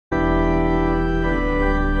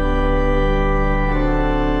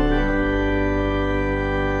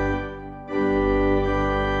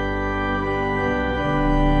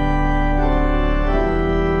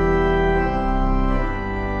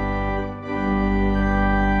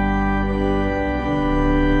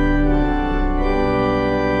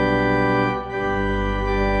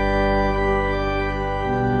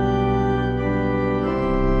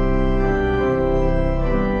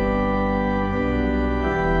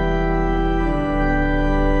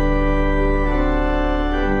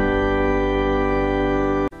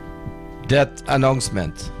Death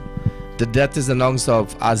announcement. The death is announced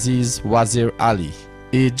of Azize Wazir Ali,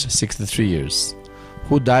 age 63 years,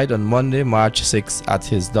 who died on Monday, March 6 at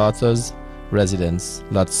his daughter's residence,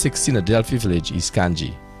 Lot 16, Adelphi Village, East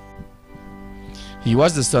Kanji. He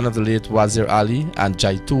was the son of the late Wazir Ali and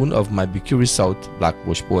Jaitun of Maibikuri South,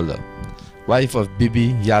 Blackbush Polder, wife of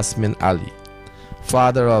Bibi Yasmin Ali,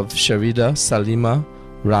 father of Sharida, Salima,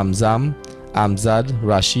 Ramzam, Amzad,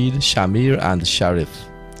 Rashid, Shamir and Sharif,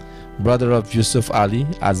 brother of Yusuf Ali,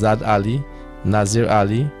 Azad Ali, Nazir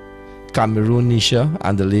Ali, Cameroon Nisha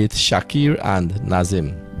and the late Shakir and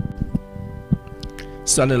Nazim,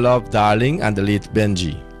 son-in-law of Darling and the late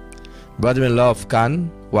Benji, brother-in-law of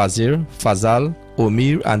Khan, Wazir, Fazal,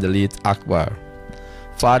 Omir and the late Akbar,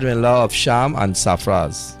 father-in-law of Sham and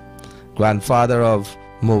Safraz, grandfather of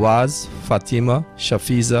Muwaz, Fatima,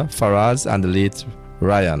 Shafiza, Faraz and the late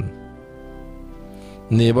Ryan,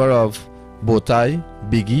 neighbor of Botai,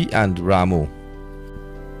 Biggie and Ramo.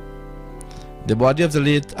 The body of the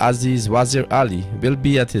late Aziz Wazir Ali will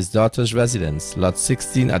be at his daughter's residence, Lot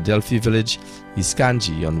 16, Adelphi Village, East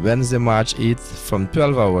Kanji, on Wednesday, March 8th from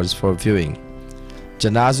 12 hours for viewing.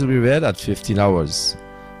 Janaz will be read at 15 hours,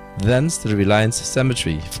 thence to the Reliance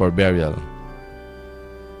Cemetery for burial.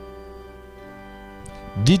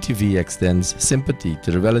 DTV extends sympathy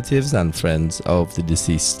to the relatives and friends of the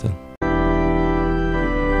deceased.